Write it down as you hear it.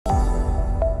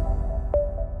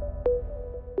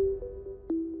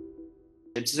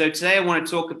And so today I want to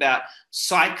talk about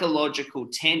psychological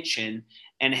tension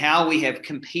and how we have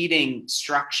competing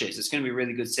structures. It's going to be a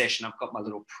really good session. I've got my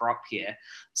little prop here.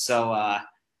 So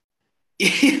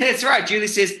yeah, that's right. Julie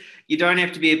says you don't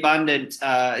have to be abundant.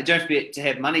 You don't have to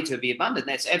have money to be abundant.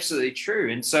 That's absolutely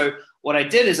true. And so what I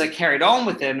did is I carried on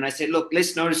with them and I said, look,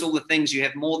 let's notice all the things you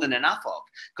have more than enough of,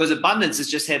 because abundance is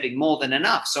just having more than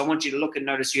enough. So I want you to look and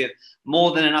notice you have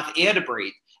more than enough air to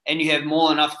breathe, and you have more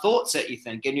than enough thoughts that you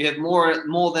think, and you have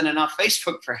more than enough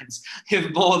Facebook friends. You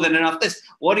have more than enough this.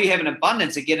 What do you have in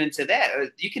abundance to get into that?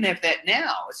 You can have that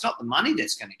now. It's not the money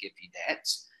that's going to give you that.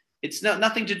 It's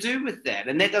nothing to do with that,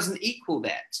 and that doesn't equal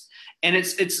that. And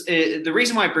it's the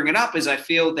reason why I bring it up is I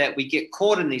feel that we get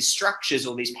caught in these structures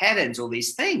or these patterns or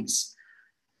these things.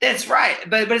 That's right,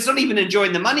 but it's not even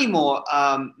enjoying the money more,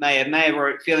 Maya,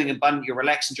 or feeling abundant, you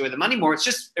relax, enjoy the money more. It's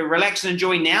just relax and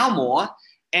enjoy now more,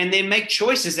 and then make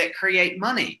choices that create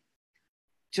money.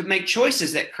 To make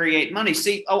choices that create money.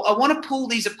 See, I want to pull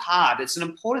these apart. It's an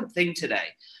important thing today,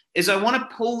 is I want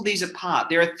to pull these apart.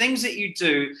 There are things that you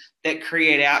do that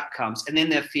create outcomes, and then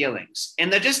there are feelings,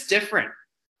 and they're just different.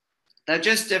 They're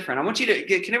just different. I want you to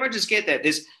can everyone just get that?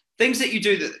 There's things that you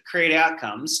do that create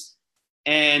outcomes,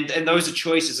 and those are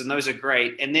choices, and those are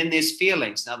great. And then there's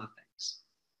feelings and other things.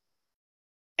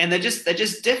 And they're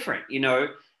just different, you know.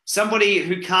 Somebody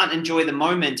who can't enjoy the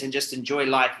moment and just enjoy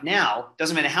life now,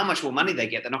 doesn't matter how much more money they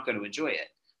get, they're not going to enjoy it,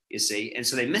 you see. And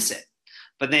so they miss it.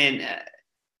 But then,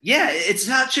 yeah, it's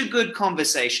such a good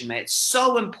conversation, mate. It's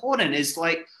so important. It's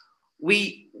like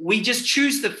we just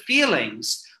choose the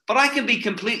feelings, but I can be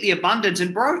completely abundant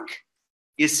and broke.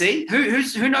 You see,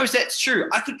 who knows that's true?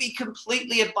 I could be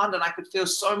completely abundant. I could feel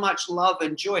so much love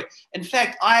and joy. In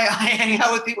fact, I hang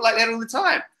out with people like that all the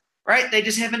time, right? They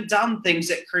just haven't done things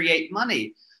that create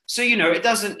money. So, you know, it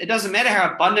doesn't matter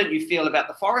how abundant you feel about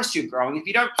the forest you're growing. If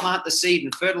you don't plant the seed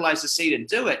and fertilize the seed and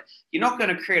do it, you're not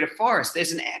going to create a forest.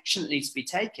 There's an action that needs to be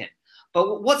taken.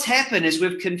 But what's happened is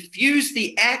we've confused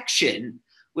the action.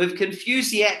 We've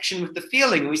confused the action with the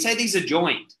feeling. We say these are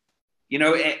joined, you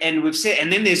know, and we've said,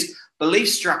 and then there's belief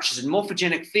structures and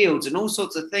morphogenic fields and all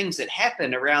sorts of things that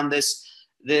happen around this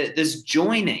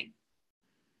joining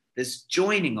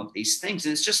of these things.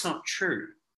 And it's just not true.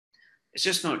 It's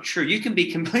just not true. You can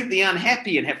be completely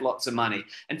unhappy and have lots of money.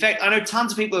 In fact, I know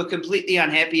tons of people who are completely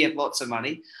unhappy and have lots of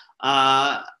money.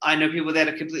 I know people that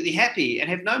are completely happy and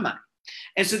have no money.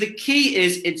 And so the key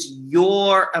is it's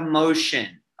your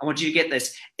emotion. I want you to get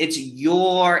this. It's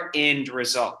your end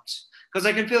result. Because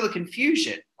I can feel the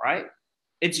confusion, right?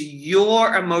 It's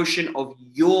your emotion of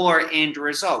your end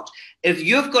result. If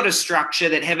you've got a structure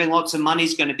that having lots of money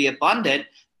is going to be abundant,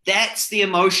 that's the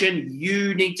emotion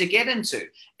you need to get into.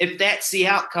 If that's the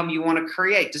outcome you want to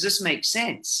create, does this make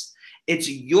sense? It's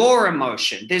your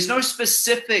emotion. There's no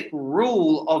specific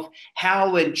rule of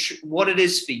how and what it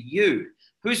is for you.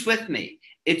 Who's with me?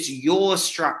 It's your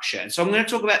structure. So I'm going to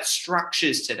talk about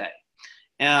structures today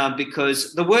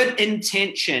because the word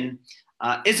intention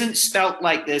isn't spelt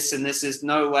like this, and this is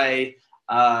no way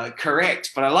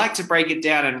correct, but I like to break it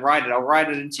down and write it. I'll write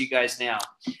it into you guys now,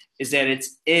 is that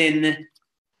it's intention.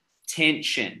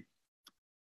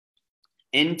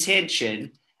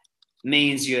 Intention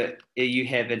means you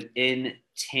have an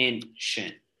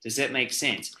intention. Does that make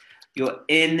sense? Your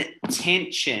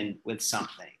intention with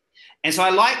something. And so I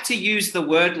like to use the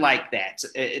word like that.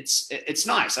 It's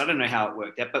nice. I don't know how it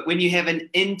worked out, but when you have an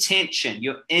intention,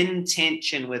 your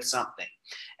intention with something.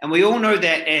 And we all know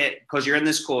that because you're in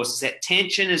this course, is that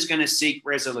tension is going to seek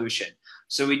resolution.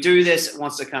 So we do this, it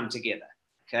wants to come together.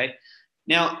 Okay.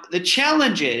 Now, the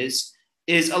challenge is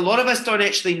a lot of us don't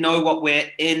actually know what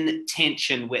we're in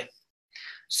tension with.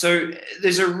 So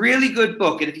there's a really good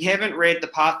book, and if you haven't read The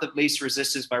Path of Least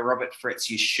Resistance by Robert Fritz,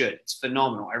 you should. It's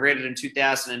phenomenal. I read it in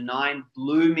 2009,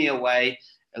 blew me away.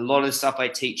 A lot of the stuff I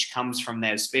teach comes from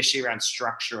that, especially around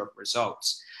structure of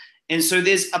results. And so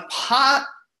there's a part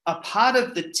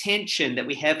of the tension that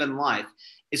we have in life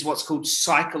is what's called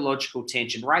psychological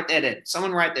tension. Write that in.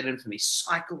 Someone write that in for me,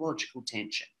 psychological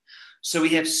tension. So we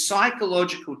have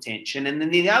psychological tension, and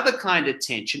then the other kind of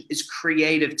tension is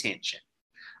creative tension.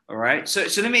 All right. So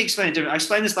let me explain it differently. I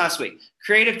explained this last week.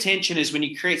 Creative tension is when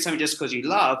you create something just because you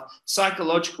love.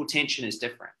 Psychological tension is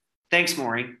different. Thanks,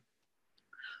 Maureen.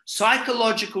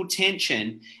 Psychological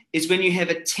tension is when you have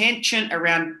a tension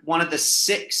around one of the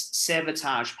 6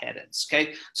 sabotage patterns.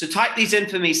 Okay. So type these in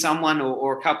for me, someone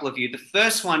or a couple of you. The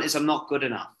first one is I'm not good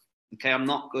enough. Okay. I'm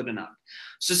not good enough.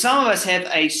 So some of us have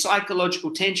a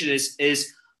psychological tension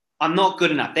is I'm not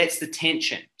good enough. That's the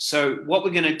tension. So what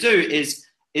we're going to do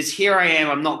is here I am,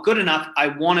 I'm not good enough, I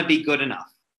want to be good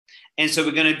enough. And so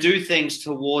we're going to do things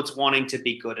towards wanting to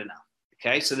be good enough,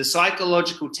 Okay, so the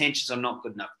psychological tensions, I'm not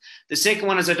good enough. The second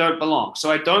one is I don't belong.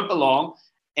 So I don't belong,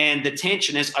 and the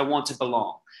tension is I want to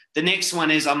belong. The next one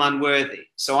is I'm unworthy.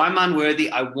 So I'm unworthy,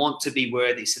 I want to be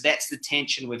worthy. So that's the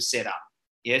tension we've set up.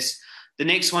 Yes. The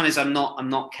next one is I'm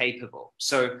not capable.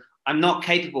 So I'm not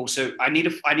capable. So I need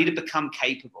to become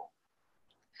capable.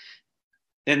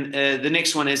 Then the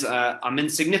next one is I'm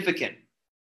insignificant.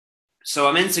 So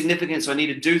I'm insignificant, so I need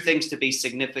to do things to be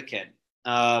significant.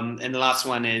 And the last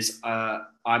one is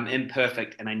I'm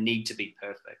imperfect and I need to be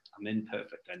perfect. I'm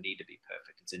imperfect, I need to be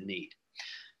perfect. It's a need.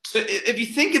 So if you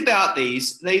think about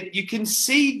these, you can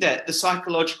see that the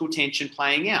psychological tension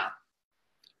playing out.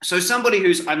 So somebody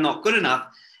who's I'm not good enough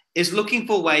is looking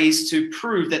for ways to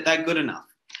prove that they're good enough.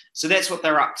 So that's what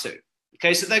they're up to.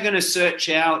 Okay, so they're going to search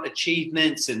out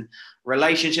achievements and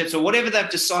relationships or whatever they've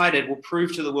decided will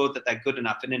prove to the world that they're good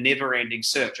enough in a never-ending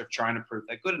search of trying to prove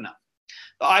they're good enough.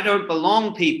 The I don't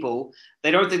belong people,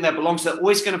 they don't think they belong, so they're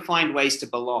always going to find ways to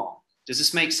belong. Does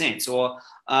this make sense? Or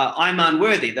I'm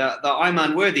unworthy. The I'm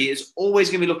unworthy is always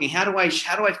going to be looking, how do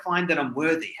I find that I'm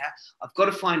worthy? I've got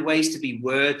to find ways to be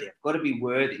worthy. I've got to be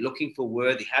worthy, looking for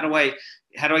worthy. How do I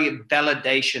get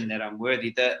validation that I'm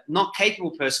worthy? The not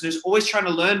capable person is always trying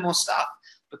to learn more stuff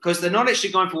because they're not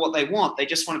actually going for what they want. They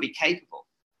just want to be capable.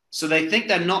 So they think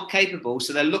they're not capable,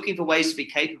 so they're looking for ways to be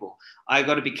capable. I've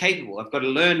got to be capable. I've got to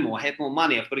learn more, have more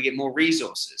money. I've got to get more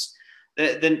resources.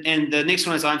 And the next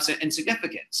one is I'm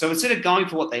insignificant. So instead of going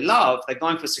for what they love, they're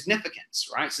going for significance,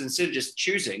 right? So instead of just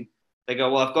choosing, they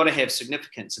go, well, I've got to have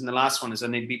significance. And the last one is I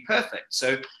need to be perfect.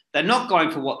 So they're not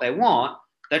going for what they want.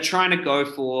 They're trying to go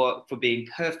for being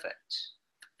perfect.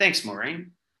 Thanks,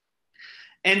 Maureen.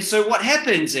 And so what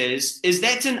happens is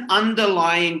that's an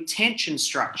underlying tension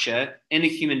structure in a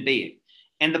human being.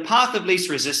 And the path of least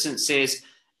resistance says,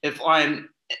 if I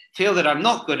feel that I'm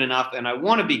not good enough and I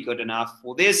want to be good enough,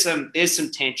 well, there's some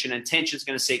tension, and tension is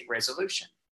going to seek resolution.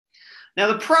 Now,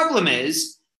 the problem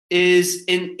is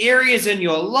in areas in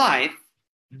your life,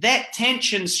 that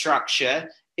tension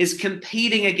structure is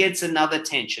competing against another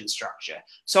tension structure.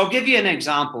 So I'll give you an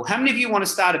example. How many of you want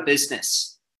to start a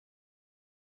business?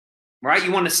 Right?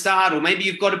 You want to start, or maybe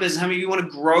you've got a business. How many of you want to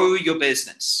grow your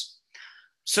business?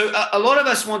 So a lot of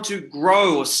us want to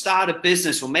grow or start a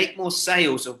business or make more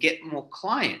sales or get more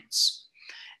clients.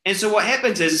 And so what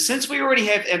happens is, since we already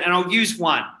have, and I'll use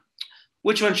one.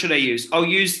 Which one should I use? I'll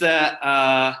use the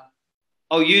I'm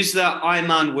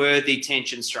unworthy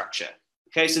tension structure.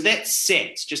 Okay, so that's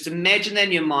set. Just imagine that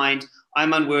in your mind.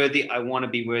 I'm unworthy. I want to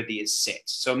be worthy is set.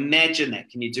 So imagine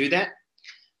that. Can you do that?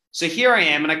 So here I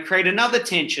am, and I create another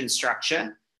tension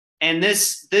structure. And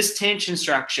this tension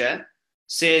structure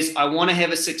says, I want to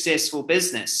have a successful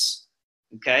business,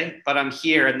 okay? But I'm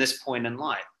here in this point in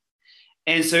life.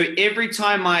 And so every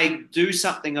time I do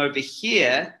something over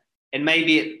here, and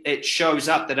maybe it shows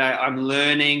up that I'm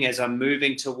learning as I'm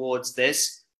moving towards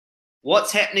this,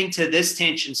 what's happening to this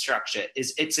tension structure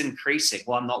is it's increasing.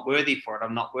 Well, I'm not worthy for it.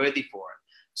 I'm not worthy for it.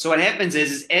 So what happens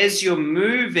is as you're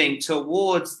moving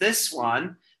towards this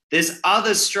one, this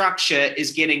other structure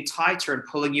is getting tighter and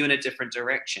pulling you in a different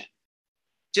direction.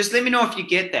 Just let me know if you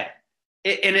get that.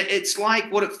 It's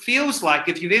like what it feels like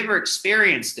if you've ever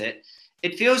experienced it.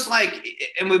 It feels like,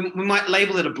 and we might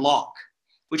label it a block.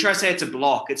 We try to say it's a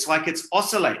block. It's like it's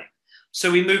oscillating. So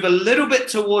we move a little bit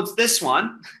towards this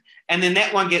one, and then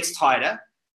that one gets tighter.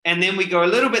 And then we go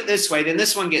a little bit this way, then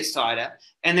this one gets tighter.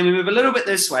 And then we move a little bit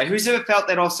this way. Who's ever felt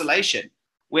that oscillation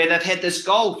where they've had this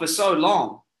goal for so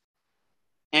long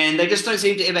and they just don't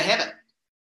seem to ever have it?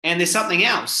 And there's something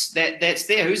else that's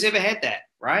there. Who's ever had that?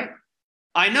 Right?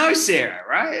 I know, Sarah,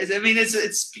 right? I mean,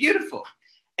 it's beautiful.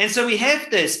 And so we have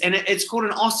this, and it's called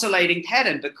an oscillating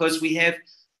pattern because we have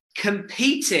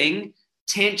competing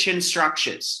tension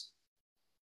structures.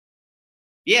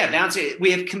 Yeah, bouncing.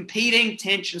 We have competing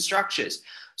tension structures.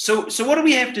 So what do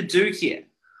we have to do here?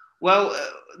 Well,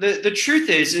 the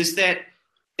truth is that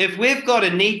if we've got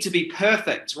a need to be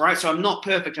perfect, right? So I'm not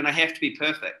perfect and I have to be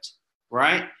perfect,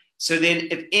 right? So then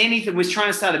if anything, we're trying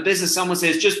to start a business, someone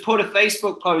says, just put a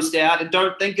Facebook post out and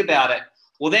don't think about it.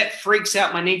 Well, that freaks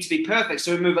out my need to be perfect.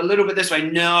 So we move a little bit this way.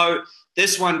 No,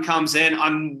 this one comes in.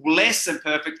 I'm less than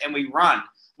perfect, and we run.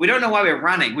 We don't know why we're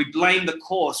running. We blame the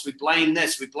course. We blame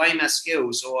this. We blame our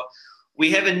skills. Or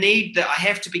we have a need that I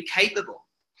have to be capable.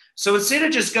 So instead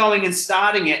of just going and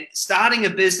starting a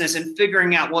business and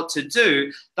figuring out what to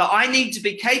do, the I need to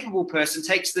be capable person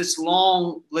takes this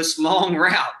long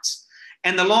route.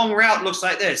 And the long route looks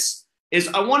like this, is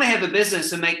I want to have a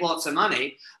business and make lots of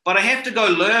money, but I have to go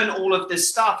learn all of this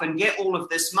stuff and get all of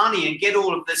this money and get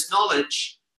all of this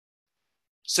knowledge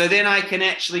So then I can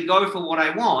actually go for what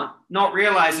I want, not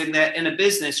realizing that in a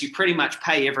business, you pretty much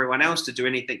pay everyone else to do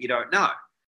anything you don't know.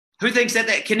 Who thinks that?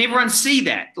 Can everyone see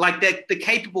that? Like that, the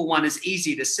capable one is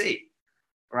easy to see,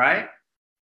 right?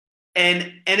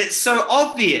 And it's so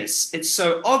obvious. It's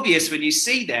so obvious when you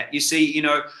see that. You see,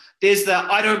 there's the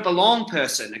I don't belong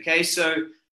person, okay? So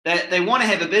they want to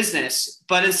have a business,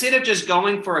 but instead of just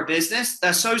going for a business,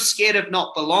 they're so scared of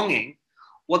not belonging.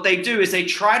 What they do is they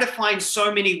try to find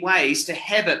so many ways to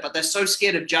have it, but they're so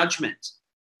scared of judgment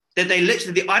that they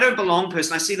literally, the I don't belong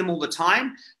person, I see them all the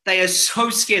time. They are so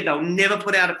scared they'll never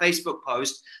put out a Facebook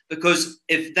post, because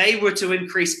if they were to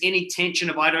increase any tension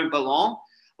of I don't belong,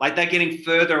 like they're getting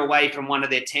further away from one of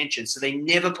their tensions. So they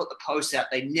never put the posts out.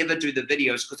 They never do the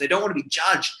videos because they don't want to be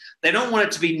judged. They don't want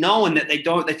it to be known that they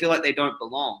feel like they don't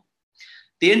belong.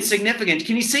 The insignificant,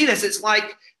 can you see this? It's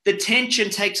like the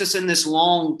tension takes us in this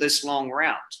long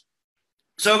route.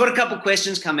 So I've got a couple of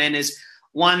questions come in.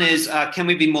 One is, can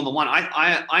we be more than one?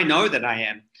 I know that I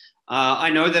am. I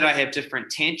know that I have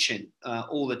different tension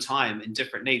all the time and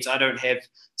different needs. I don't have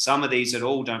some of these at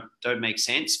all. Don't make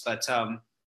sense, but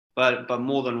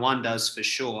more than one does for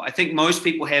sure. I think most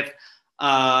people have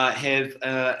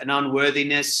an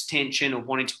unworthiness tension of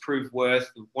wanting to prove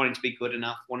worth, of wanting to be good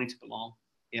enough, wanting to belong,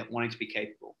 wanting to be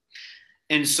capable.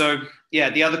 And so,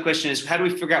 the other question is, how do we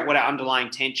figure out what our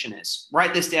underlying tension is?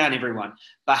 Write this down, everyone.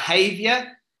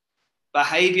 Behavior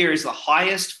is the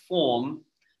highest form.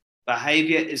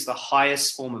 Behavior is the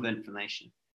highest form of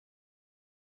information.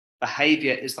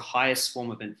 Behavior is the highest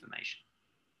form of information.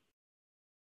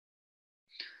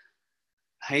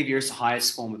 Behavior is the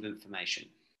highest form of information.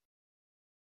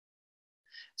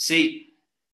 See,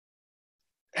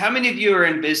 how many of you are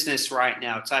in business right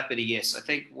now? Type it a yes. I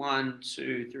think 1,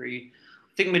 2, 3.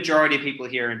 I think majority of people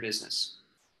here are in business.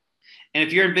 And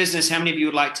if you're in business, how many of you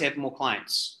would like to have more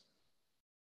clients?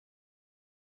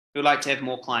 Who would like to have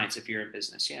more clients if you're in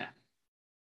business? Yeah.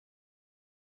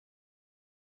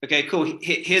 Okay, cool.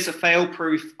 Here's a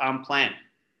fail-proof plan.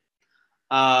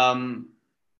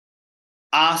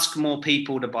 Ask more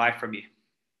people to buy from you.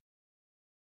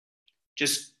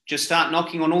 Just start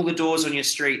knocking on all the doors on your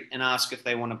street and ask if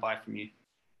they want to buy from you.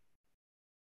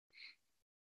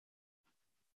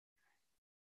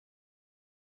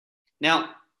 Now,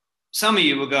 some of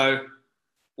you will go,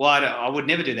 well, I would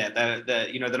never do that.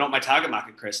 They're not my target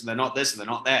market, Chris, and they're not this and they're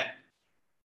not that.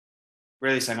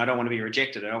 Really saying, I don't want to be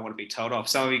rejected. I don't want to be told off.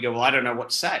 Some of you go, well, I don't know what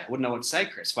to say. I wouldn't know what to say,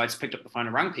 Chris. If I just picked up the phone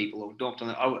and rung people or knocked on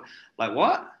the, like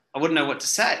what? I wouldn't know what to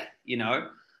say. Well,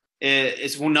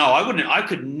 no, I wouldn't. I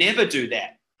could never do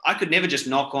that. I could never just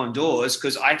knock on doors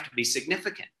because I have to be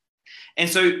significant. And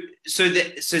so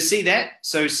see that?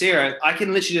 So Sarah, I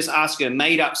can literally just ask you a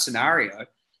made up scenario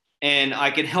and I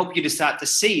can help you to start to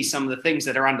see some of the things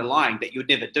that are underlying that you would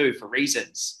never do for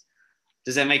reasons.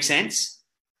 Does that make sense?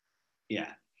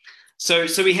 Yeah. So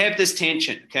we have this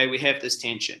tension, okay? We have this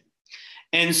tension.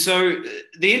 And so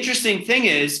the interesting thing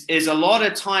is a lot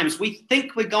of times we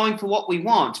think we're going for what we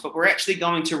want, but we're actually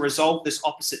going to resolve this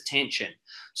opposite tension.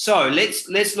 So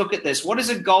let's look at this. What is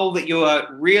a goal that you are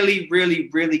really, really,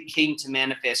 really keen to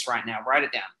manifest right now? Write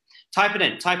it down. Type it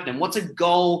in. What's a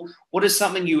goal? What is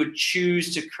something you would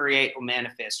choose to create or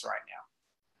manifest right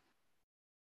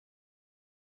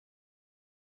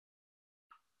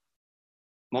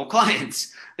now? More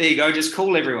clients. There you go. Just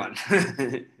call everyone.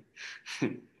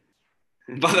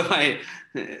 By the way,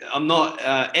 I'm not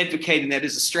advocating that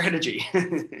as a strategy.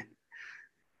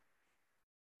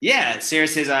 Yeah, Sarah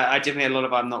says, I definitely had a lot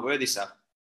of I'm not worthy stuff.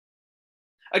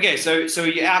 Okay, so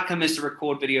your outcome is to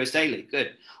record videos daily.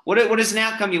 Good. What is an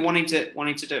outcome you're wanting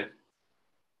to do?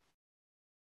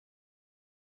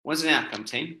 What's an outcome,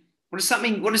 team? What is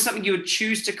something you would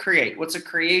choose to create? What's a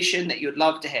creation that you would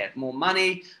love to have? More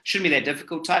money? Shouldn't be that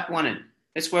difficult. Type one in.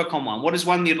 Let's work on one. What is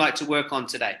one you'd like to work on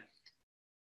today?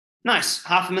 Nice.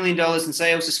 $500,000 in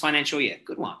sales this financial year.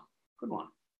 Good one. Good one.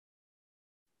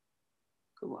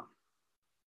 Good one.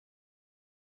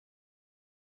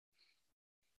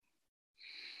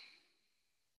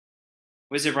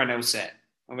 Where's everyone else at?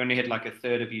 I've only had like a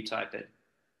third of you type it.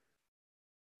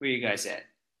 Where are you guys at?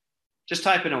 Just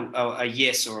type in a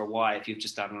yes or a Y if you've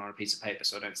just done it on a piece of paper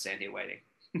so I don't stand here waiting.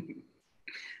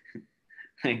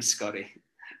 Thanks, Scotty.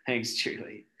 Thanks,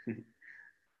 Julie.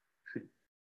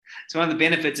 It's one of the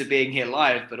benefits of being here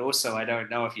live, but also I don't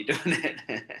know if you're doing it.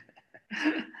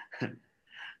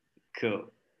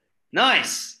 Cool.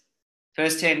 Nice.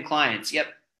 First 10 clients. Yep.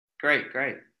 Great.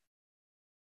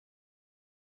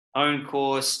 Own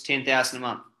course, 10,000 a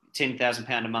month,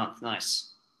 £10,000 a month.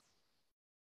 Nice.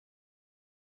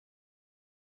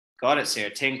 Got it, Sarah.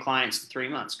 10 clients in 3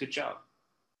 months. Good job.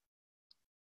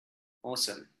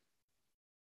 Awesome.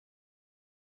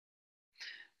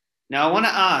 Now I want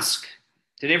to ask,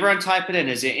 did everyone type it in?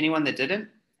 Is there anyone that didn't?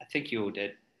 I think you all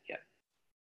did. Yeah.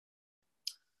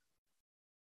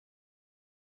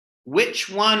 Which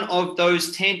one of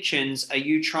those tensions are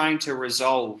you trying to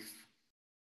resolve?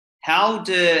 How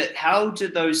do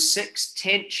those six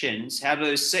tensions, how do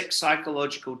those six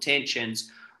psychological tensions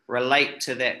relate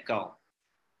to that goal?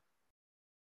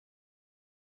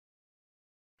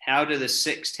 How do the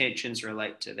six tensions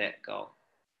relate to that goal?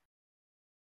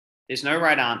 There's no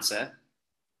right answer.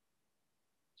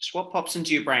 Just what pops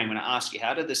into your brain when I ask you,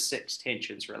 how do the six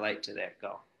tensions relate to that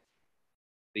goal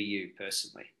for you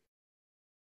personally?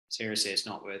 Sarah says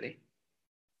not worthy.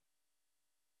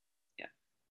 Yeah.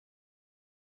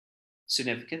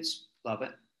 Significance, love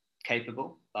it.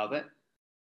 Capable, love it.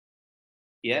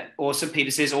 Yeah, awesome.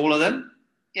 Peter says all of them.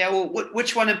 Yeah, well,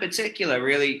 which one in particular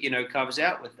really, comes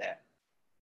out with that?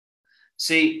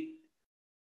 See,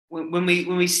 when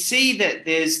we see that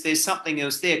there's something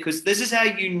else there, because this is how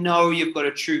you know you've got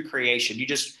a true creation. You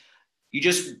just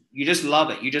love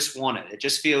it. You just want it. It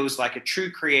just feels like a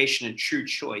true creation and true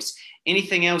choice.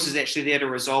 Anything else is actually there to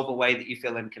resolve a way that you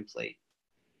feel incomplete.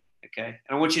 Okay, and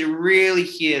I want you to really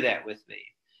hear that with me.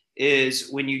 Is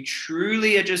when you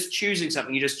truly are just choosing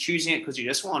something, you're just choosing it because you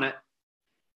just want it.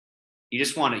 You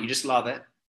just want it. You just love it.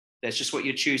 That's just what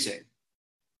you're choosing.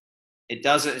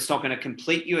 It's not going to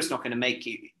complete you. It's not going to make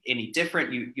you any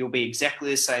different. You'll be exactly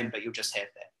the same, but you'll just have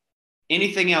that.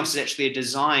 Anything else is actually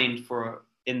designed for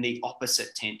in the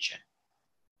opposite tension.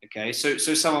 Okay, so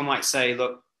someone might say,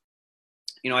 look,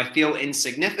 I feel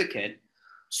insignificant,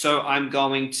 so I'm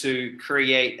going to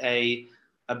create a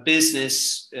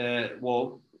business.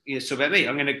 So about me,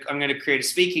 I'm going to create a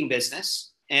speaking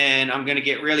business, and I'm going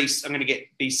to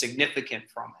be significant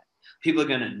from it. People are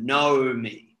going to know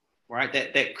me. Right,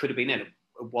 that could have been it.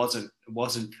 It wasn't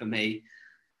for me.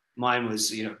 Mine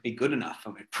was, be good enough.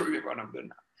 I'm going to prove everyone I'm good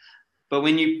enough. But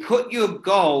when you put your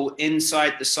goal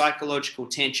inside the psychological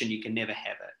tension, you can never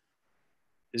have it.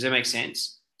 Does that make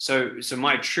sense? So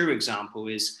my true example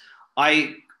is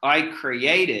I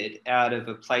created out of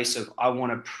a place of I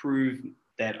want to prove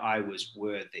that I was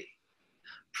worthy,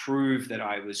 prove that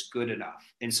I was good enough.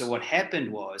 And so what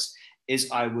happened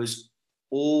is I was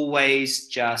always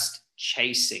just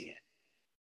chasing it.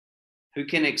 Who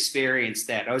can experience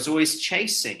that? I was always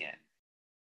chasing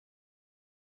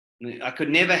it. I could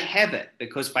never have it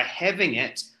because by having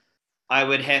it, I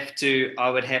would have to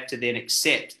then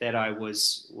accept that I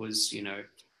was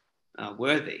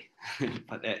worthy.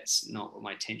 But that's not what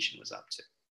my tension was up to.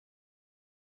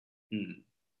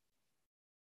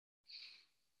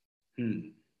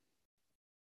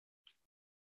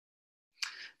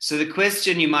 So the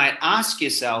question you might ask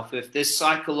yourself, if this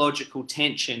psychological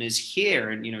tension is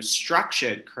here and,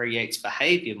 structure creates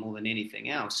behavior more than anything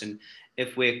else. And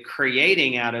if we're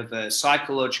creating out of a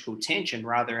psychological tension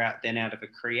rather than out of a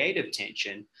creative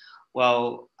tension,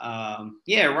 well,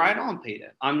 right on,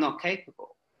 Peter. I'm not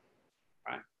capable,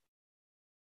 right?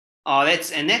 Oh,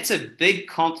 that's a big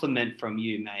compliment from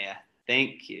you, Maya.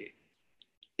 Thank you.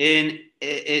 And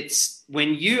it's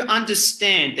when you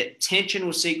understand that tension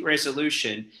will seek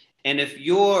resolution, and if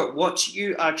what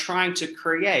you are trying to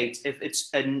create, if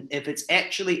it's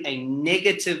actually a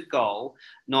negative goal,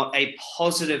 not a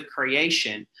positive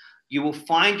creation, you will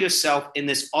find yourself in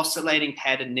this oscillating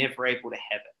pattern, never able to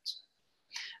have it.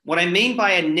 What I mean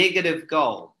by a negative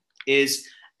goal is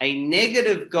one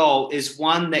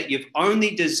that you've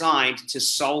only designed to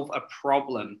solve a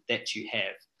problem that you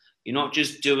have. You're not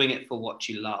just doing it for what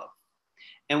you love.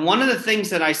 And one of the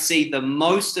things that I see the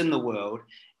most in the world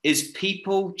is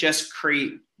people just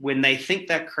when they think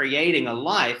they're creating a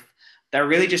life, they're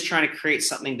really just trying to create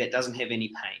something that doesn't have any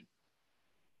pain.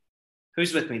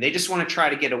 Who's with me? They just want to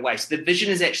try to get away. So the vision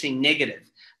is actually negative.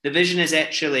 The vision is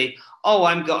actually,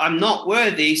 I'm not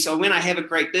worthy, so when I have a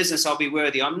great business, I'll be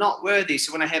worthy. I'm not worthy,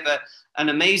 so when I have an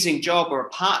amazing job or a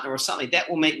partner or something, that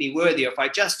will make me worthy. Or if I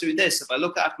just do this, if I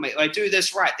look after if I do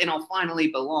this right, then I'll finally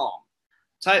belong.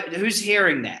 So who's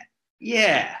hearing that?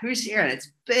 Yeah, who's hearing it?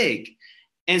 It's big.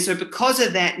 And so because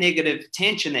of that negative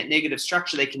tension, that negative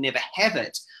structure, they can never have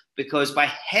it, because by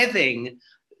having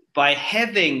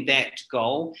that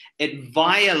goal, it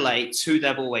violates who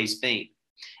they've always been.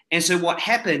 And so what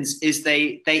happens is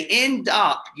they end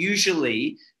up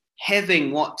usually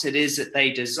having what it is that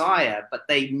they desire, but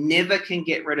they never can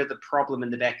get rid of the problem in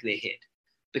the back of their head,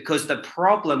 because the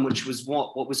problem, which was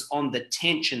what was on the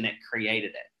tension that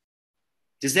created it.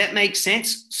 Does that make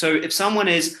sense? So if someone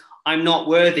is, I'm not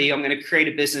worthy, I'm going to create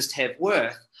a business to have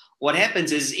worth, what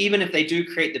happens is even if they do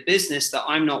create the business, the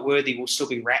I'm not worthy will still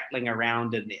be rattling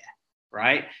around in there,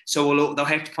 right? So they'll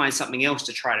have to find something else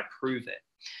to try to prove it.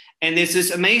 And there's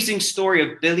this amazing story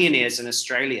of billionaires in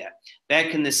Australia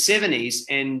back in the 70s,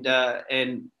 and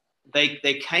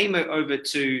they came over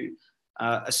to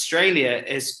Australia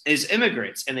as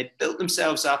immigrants, and they built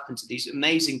themselves up into these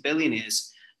amazing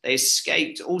billionaires. They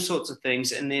escaped all sorts of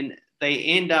things, and then they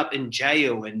end up in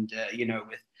jail and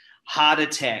with heart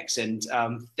attacks and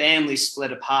families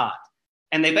split apart.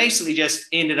 And they basically just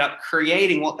ended up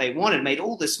creating what they wanted, made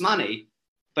all this money.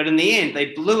 But in the end,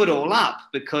 they blew it all up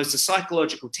because the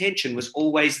psychological tension was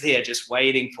always there, just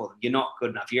waiting for them. You're not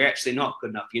good enough. You're actually not good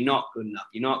enough. You're not good enough.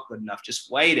 You're not good enough.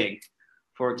 Just waiting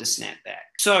for it to snap back.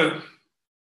 So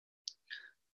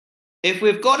if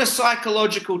we've got a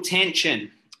psychological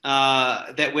tension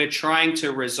that we're trying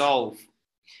to resolve,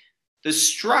 the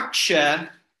structure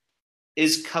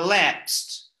is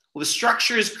collapsed. Well, the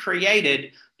structure is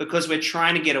created because we're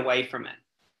trying to get away from it.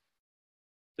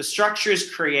 The structure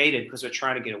is created because we're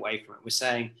trying to get away from it. We're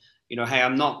saying, hey,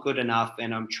 I'm not good enough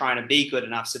and I'm trying to be good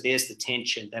enough. So there's the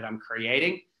tension that I'm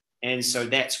creating. And so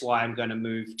that's why I'm going to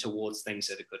move towards things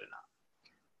that are good enough.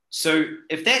 So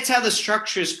if that's how the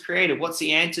structure is created, what's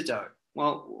the antidote?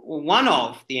 Well, one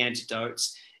of the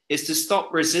antidotes is to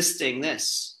stop resisting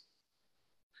this.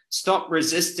 Stop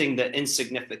resisting the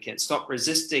insignificance. Stop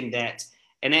resisting that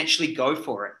and actually go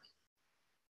for it.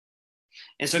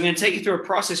 And so I'm going to take you through a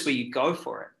process where you go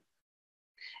for it.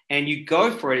 And you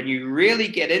go for it and you really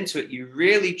get into it. You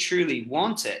really, truly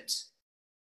want it.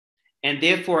 And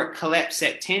therefore, it collapses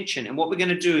that tension. And what we're going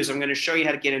to do is I'm going to show you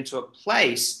how to get into a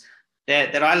place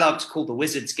that I love to call the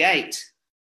Wizard's Gate.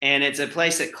 And it's a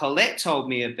place that Colette told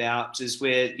me about, is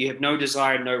where you have no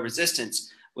desire and no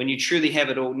resistance. When you truly have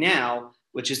it all now,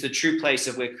 which is the true place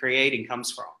of where creating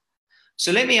comes from.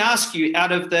 So let me ask you,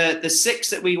 out of the 6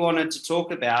 that we wanted to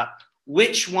talk about,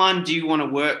 which one do you want to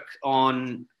work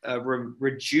on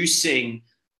reducing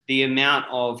the amount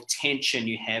of tension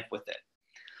you have with it?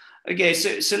 Okay,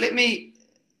 so let me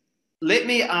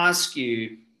ask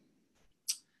you,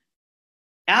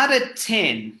 out of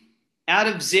 10, out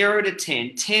of 0 to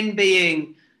 10, 10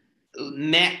 being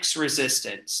max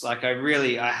resistance, like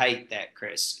I hate that,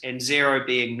 Chris, and 0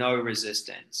 being no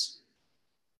resistance.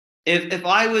 If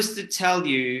I was to tell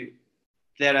you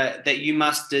that you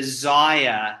must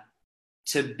desire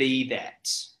to be that,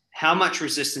 how much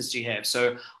resistance do you have?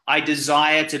 So I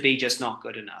desire to be just not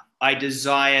good enough. I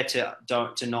desire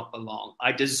to not belong.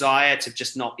 I desire to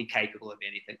just not be capable of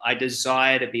anything. I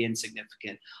desire to be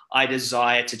insignificant. I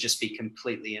desire to just be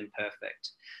completely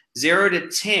imperfect. 0 to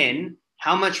 10,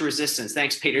 how much resistance?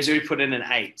 Thanks, Peter. He's already put in an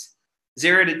 8.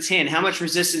 0 to 10, how much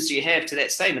resistance do you have to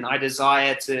that statement? I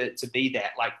desire to be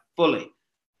that, like fully.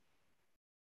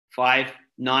 5,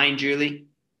 9, Julie?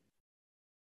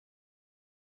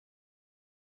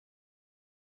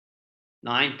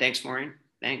 9, thanks, Maureen.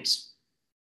 Thanks.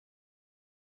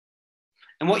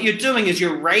 And what you're doing is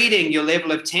you're rating your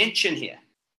level of tension here,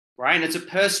 right? And it's a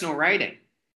personal rating.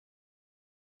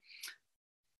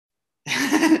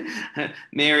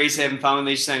 Mary's having fun with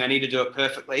me. She's saying, I need to do it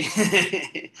perfectly.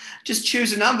 Just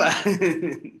choose a number.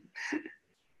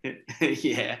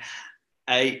 Yeah.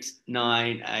 8,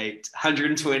 9, 8,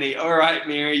 120. All right,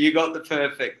 Mary, you got the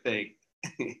perfect thing.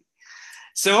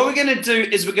 So what we're going to do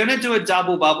is we're going to do a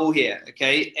double bubble here,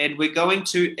 okay? And we're going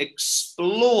to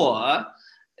explore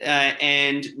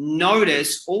and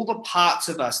notice all the parts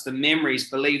of us, the memories,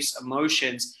 beliefs,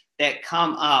 emotions that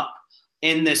come up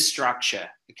in this structure,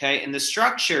 okay? And the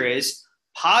structure is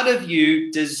part of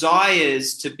you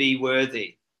desires to be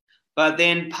worthy, but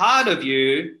then part of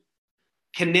you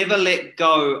can never let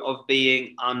go of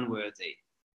being unworthy,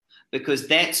 because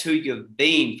that's who you've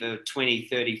been for 20,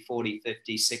 30, 40,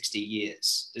 50, 60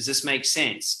 years. Does this make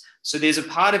sense? So there's a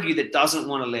part of you that doesn't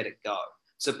want to let it go.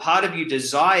 So part of you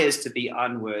desires to be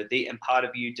unworthy, and part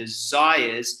of you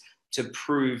desires to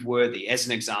prove worthy, as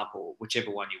an example, whichever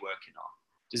one you're working on.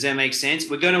 Does that make sense?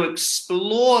 We're going to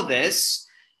explore this,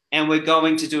 and we're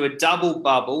going to do a double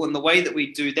bubble. And the way that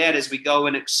we do that is we go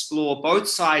and explore both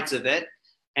sides of it,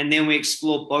 and then we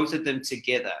explore both of them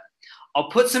together. I'll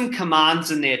put some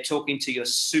commands in there talking to your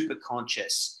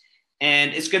superconscious,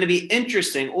 and it's going to be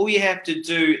interesting. All you have to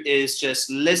do is just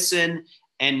listen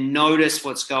and notice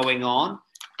what's going on,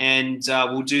 and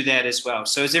we'll do that as well.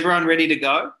 So is everyone ready to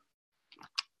go?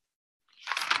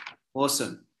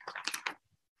 Awesome.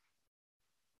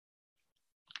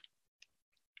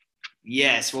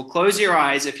 Yes, well, close your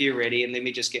eyes if you're ready, and let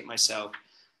me just get myself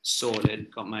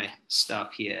sorted. Got my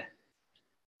stuff here.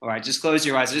 All right, just close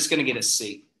your eyes. I'm just going to get a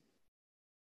seat.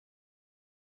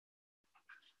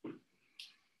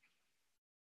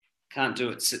 Can't do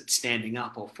it standing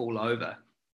up or fall over.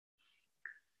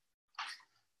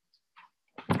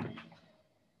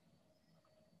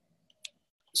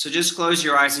 So just close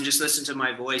your eyes and just listen to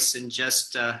my voice and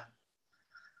just take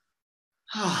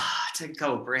a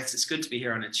couple of breaths. It's good to be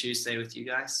here on a Tuesday with you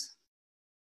guys.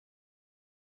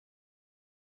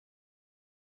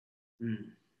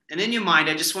 And in your mind,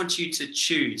 I just want you to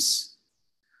choose.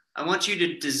 I want you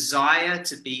to desire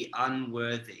to be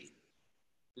unworthy.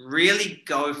 Really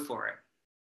go for it.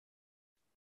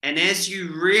 And as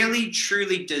you really,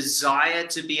 truly desire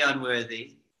to be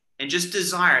unworthy, and just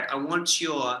desire it, I want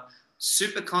your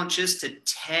superconscious to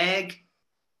tag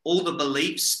all the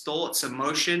beliefs, thoughts,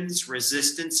 emotions,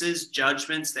 resistances,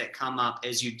 judgments that come up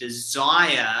as you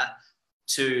desire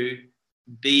to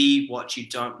be what you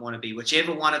don't want to be,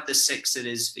 whichever one of the 6 it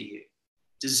is for you.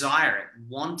 Desire it,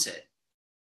 want it.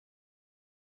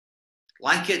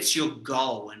 Like it's your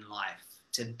goal in life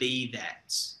to be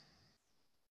that.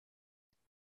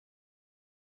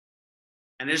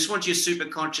 And I just want your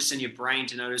superconscious and your brain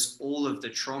to notice all of the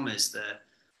traumas, the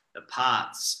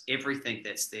parts, everything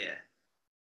that's there.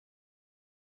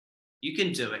 You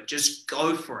can do it. Just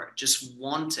go for it. Just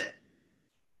want it.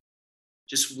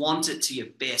 Just want it to your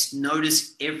best.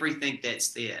 Notice everything that's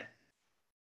there.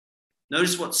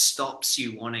 Notice what stops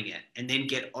you wanting it, and then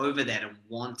get over that and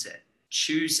want it.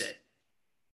 Choose it.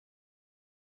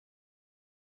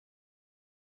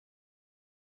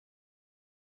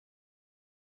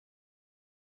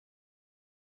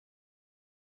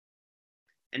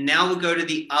 And now we'll go to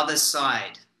the other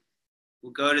side.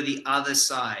 We'll go to the other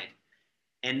side.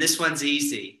 And this one's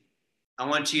easy. I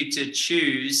want you to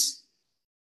choose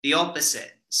the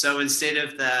opposite. So instead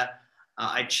of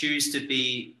I choose to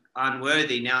be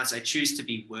unworthy, now it's I choose to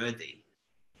be worthy.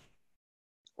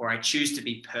 Or I choose to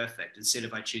be perfect instead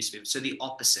of I choose to be. So the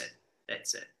opposite.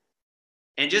 That's it.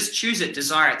 And just choose it,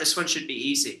 desire it. This one should be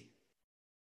easy.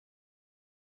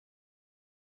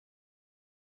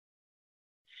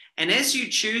 And as you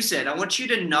choose it, I want you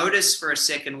to notice for a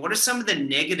second, what are some of the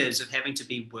negatives of having to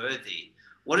be worthy?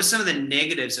 What are some of the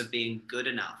negatives of being good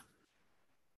enough?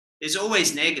 There's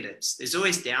always negatives. There's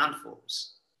always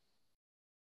downfalls.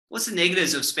 What's the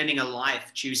negatives of spending a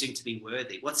life choosing to be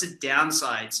worthy? What's the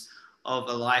downsides of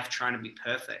a life trying to be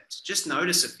perfect? Just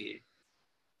notice a few.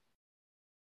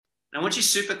 And I want you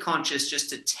super conscious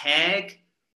just to tag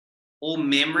all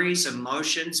memories,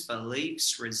 emotions,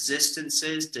 beliefs,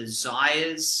 resistances,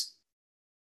 desires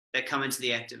that come into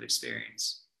the active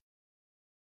experience.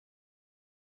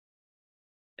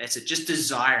 That's it. Just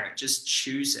desire it. Just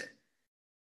choose it.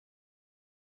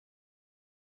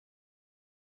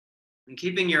 And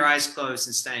keeping your eyes closed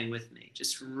and staying with me,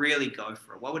 just really go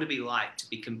for it. What would it be like to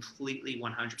be completely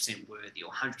 100% worthy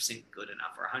or 100% good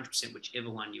enough or 100% whichever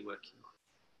one you're working on?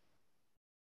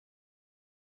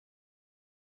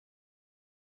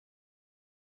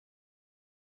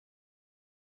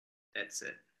 That's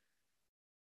it.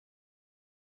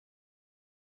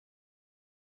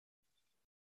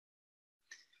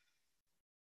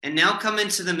 And now come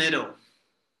into the middle.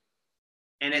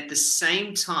 And at the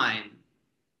same time,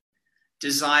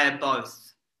 desire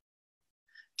both.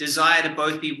 Desire to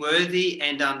both be worthy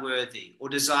and unworthy, or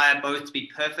desire both to be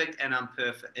perfect and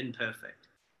imperfect.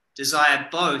 Desire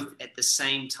both at the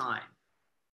same time.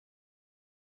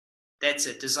 That's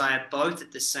it. Desire both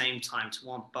at the same time, to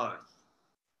want both.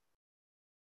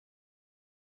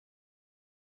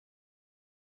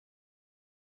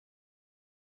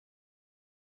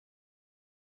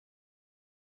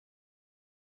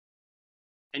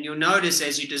 And you'll notice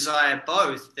as you desire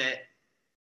both that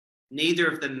neither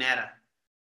of them matter.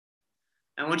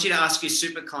 I want you to ask your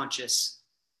superconscious,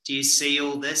 do you see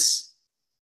all this?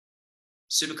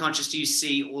 Superconscious, do you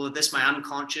see all of this? My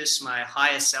unconscious, my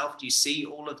higher self, do you see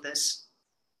all of this?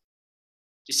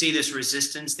 Do you see this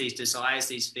resistance, these desires,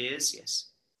 these fears? Yes.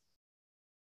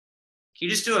 Can you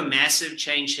just do a massive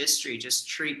change history? Just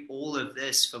treat all of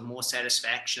this for more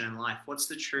satisfaction in life. What's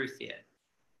the truth here?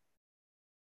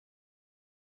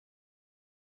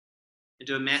 And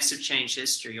do a massive change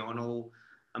history on all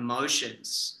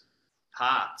emotions,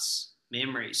 parts,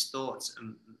 memories, thoughts,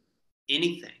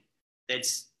 anything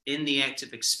that's in the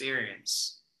active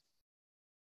experience.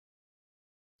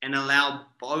 And allow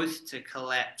both to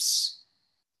collapse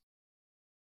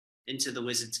into the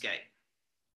wizard's gate.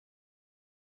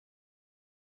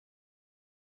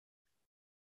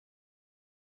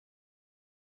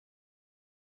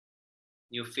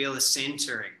 You'll feel a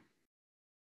centering.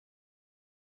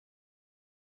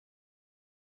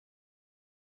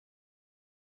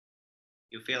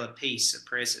 You'll feel a peace, a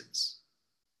presence.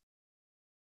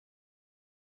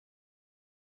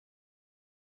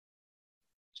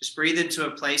 Just breathe into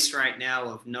a place right now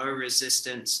of no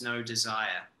resistance, no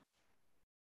desire.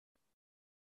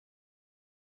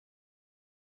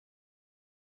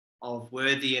 of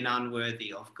worthy and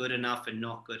unworthy, of good enough and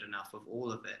not good enough, of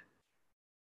all of it.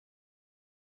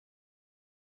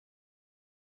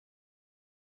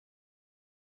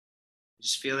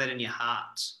 Just feel that in your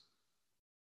heart.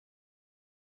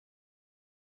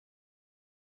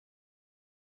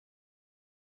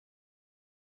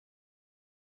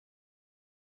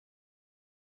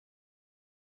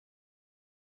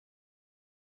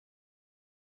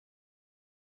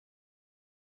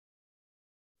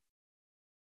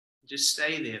 Just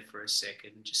stay there for a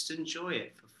second. Just enjoy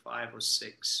it for 5 or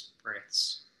 6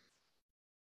 breaths.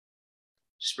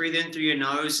 Just breathe in through your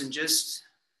nose and just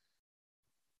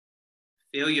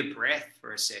feel your breath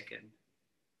for a second.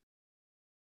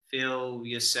 Feel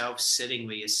yourself sitting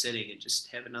where you're sitting and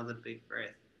just have another big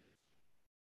breath.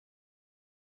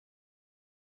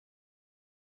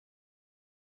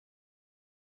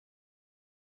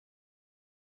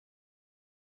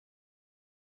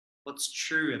 What's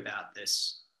true about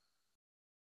this?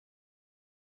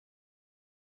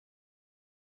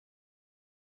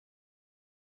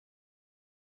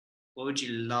 What would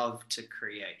you love to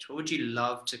create? What would you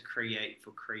love to create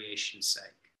for creation's sake?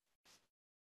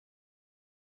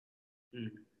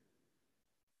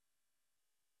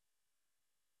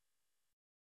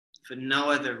 For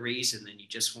no other reason than you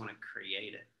just want to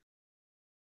create it.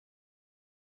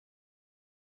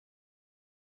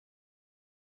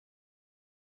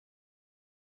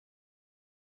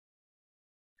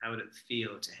 How would it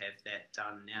feel to have that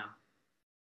done now?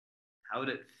 How would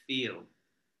it feel?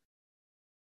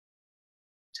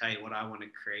 Tell you what, I want to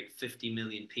create 50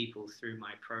 million people through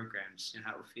my programs. You know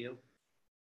how it would feel?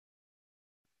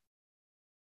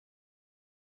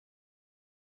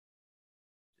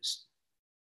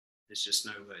 There's just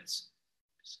no words.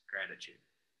 Just gratitude.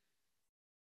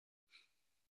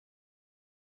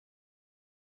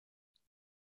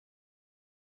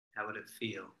 How would it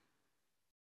feel?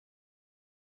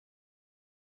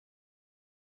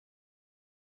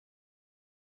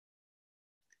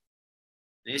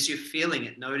 And as you're feeling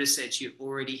it, notice that you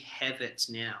already have it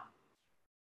now.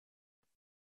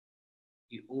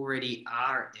 You already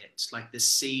are it. Like the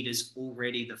seed is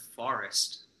already the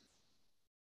forest.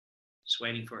 Just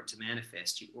waiting for it to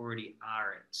manifest. You already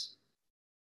are it.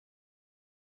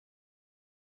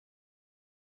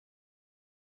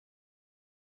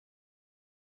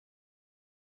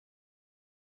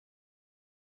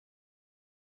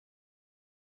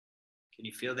 Can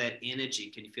you feel that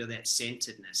energy? Can you feel that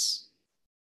centeredness?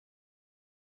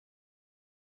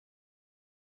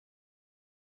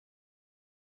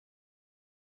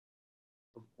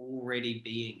 Of already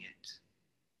being it.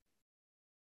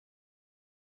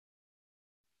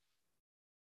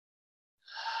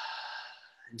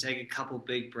 And take a couple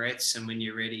big breaths, and when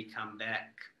you're ready, come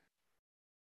back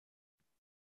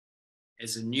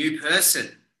as a new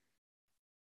person.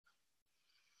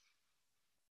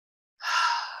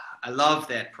 I love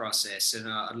that process, and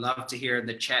I'd love to hear in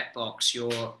the chat box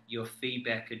your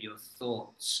feedback and your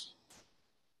thoughts.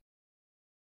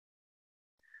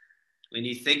 When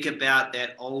you think about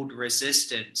that old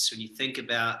resistance, when you think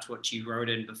about what you wrote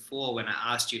in before, when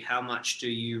I asked you how much do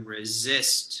you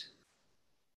resist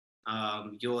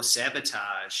your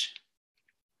sabotage?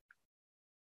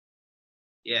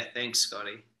 Yeah, thanks,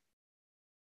 Scotty.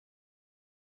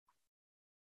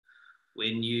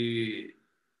 When you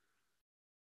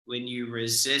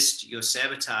resist your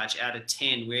sabotage out of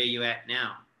 10, where are you at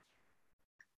now?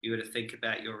 You were to think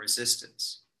about your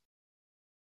resistance.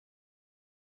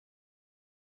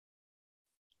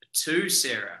 2,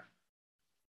 Sarah.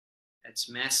 That's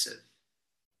massive.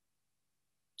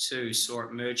 2, saw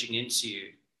it merging into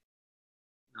you.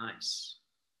 Nice.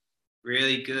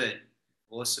 Really good.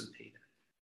 Awesome, Peter.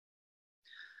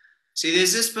 See,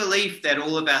 there's this belief that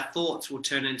all of our thoughts will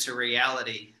turn into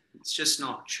reality. It's just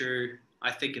not true.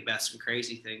 I think about some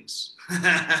crazy things.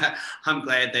 I'm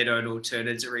glad they don't all turn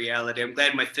into reality. I'm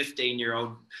glad my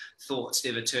 15-year-old thoughts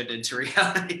never turned into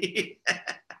reality.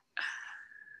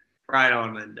 Right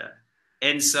on, Linda.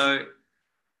 And so,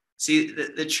 see,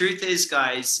 the truth is,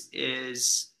 guys,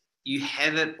 is you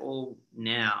have it all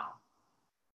now.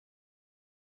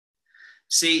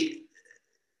 See,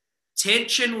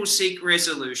 tension will seek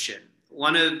resolution.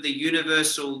 One of the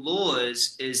universal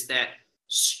laws is that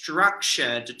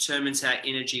structure determines how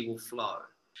energy will flow.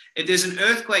 If there's an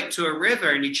earthquake to a river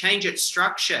and you change its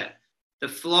structure, the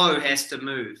flow has to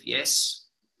move, yes?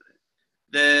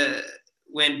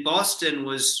 When Boston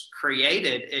was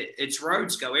created, its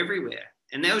roads go everywhere.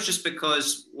 And that was just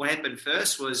because what happened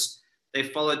first was they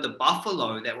followed the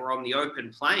buffalo that were on the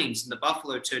open plains, and the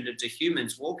buffalo turned into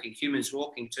humans walking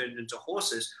turned into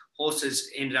horses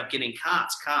ended up getting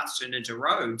carts turned into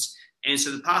roads, And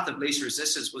so the path of least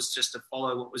resistance was just to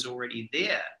follow what was already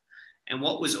there. And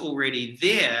what was already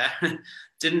there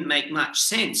didn't make much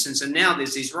sense. And so now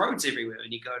there's these roads everywhere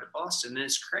when you go to Boston, and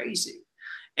it's crazy.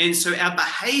 And so our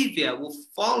behavior will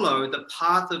follow the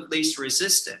path of least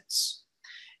resistance.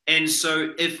 And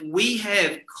so if we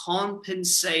have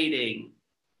compensating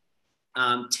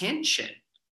tension,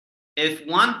 if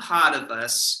one part of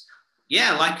us,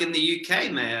 yeah, like in the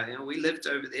UK, Mayor, you know, we lived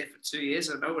over there for 2 years.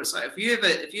 I know what it's like.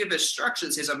 If you have a structure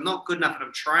that says I'm not good enough and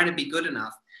I'm trying to be good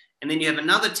enough, and then you have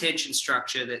another tension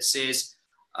structure that says,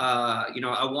 you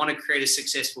know, I want to create a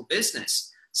successful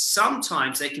business.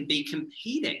 Sometimes they can be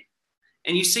competing.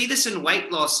 And you see this in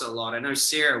weight loss a lot. I know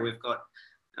Sarah, we've got,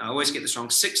 I always get this wrong,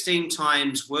 16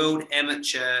 times world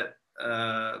amateur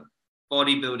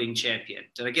bodybuilding champion.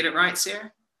 Did I get it right,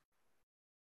 Sarah?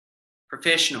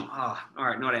 Professional. Oh, all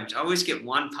right, not amateur. I always get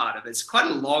one part of it. It's quite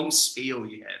a long spiel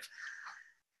you have.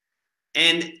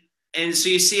 And so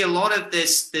you see a lot of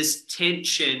this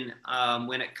tension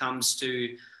when it comes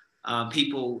to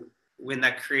people when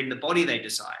they're creating the body they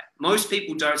desire. Most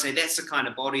people don't say that's the kind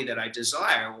of body that I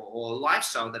desire or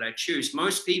lifestyle that I choose.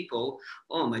 Most people,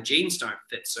 oh, my jeans don't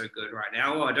fit so good right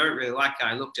now. Oh, I don't really like how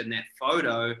I looked in that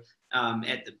photo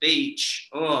at the beach.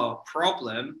 Oh,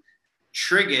 problem.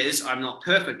 Triggers, I'm not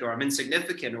perfect or I'm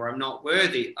insignificant or I'm not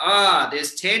worthy.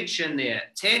 There's tension there,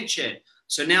 tension.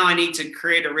 So now I need to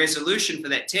create a resolution for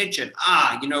that tension.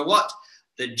 You know what?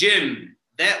 The gym,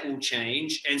 that will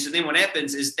change. And so then what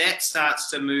happens is that starts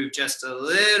to move just a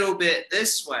little bit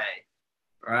this way,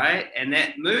 right? And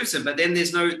that moves them. But then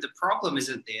the problem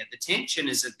isn't there. The tension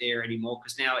isn't there anymore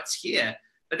because now it's here.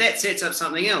 But that sets up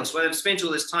something else. Well, they've spent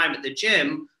all this time at the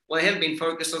gym. Well, they haven't been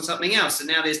focused on something else. And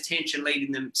now there's tension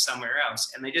leading them somewhere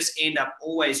else. And they just end up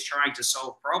always trying to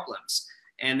solve problems.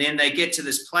 And then they get to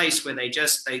this place where they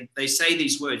say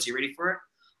these words. You ready for it?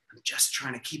 I'm just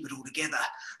trying to keep it all together.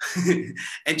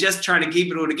 And just trying to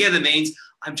keep it all together means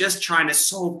I'm just trying to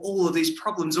solve all of these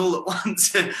problems all at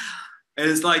once. And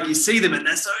it's like you see them and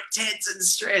they're so tense and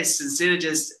stressed instead of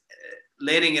just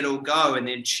letting it all go and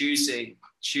then choosing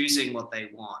what they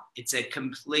want. It's a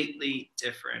completely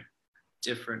different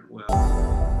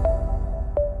world.